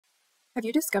Have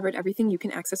you discovered everything you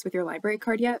can access with your library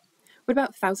card yet? What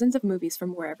about thousands of movies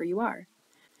from wherever you are?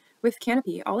 With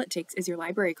Kanopy, all it takes is your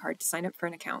library card to sign up for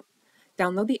an account.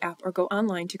 Download the app or go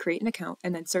online to create an account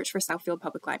and then search for Southfield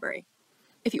Public Library.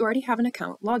 If you already have an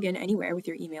account, log in anywhere with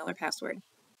your email or password.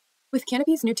 With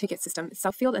Kanopy's new ticket system,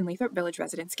 Southfield and Lathrop Village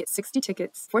residents get 60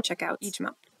 tickets for checkout each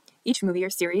month. Each movie or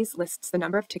series lists the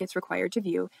number of tickets required to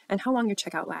view and how long your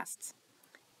checkout lasts.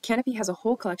 Kanopy has a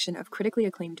whole collection of critically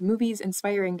acclaimed movies,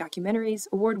 inspiring documentaries,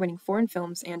 award-winning foreign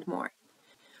films, and more.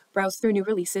 Browse through new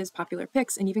releases, popular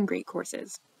picks, and even great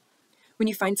courses. When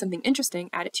you find something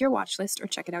interesting, add it to your watch list or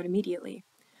check it out immediately.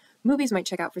 Movies might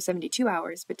check out for 72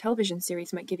 hours, but television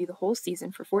series might give you the whole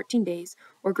season for 14 days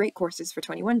or great courses for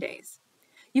 21 days.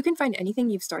 You can find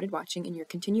anything you've started watching in your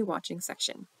Continue Watching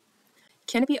section.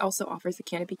 Kanopy also offers the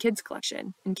Kanopy Kids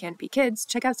collection. In Kanopy Kids,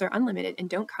 checkouts are unlimited and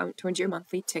don't count towards your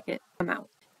monthly ticket amount.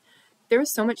 There is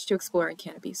so much to explore in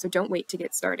Kanopy, so don't wait to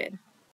get started.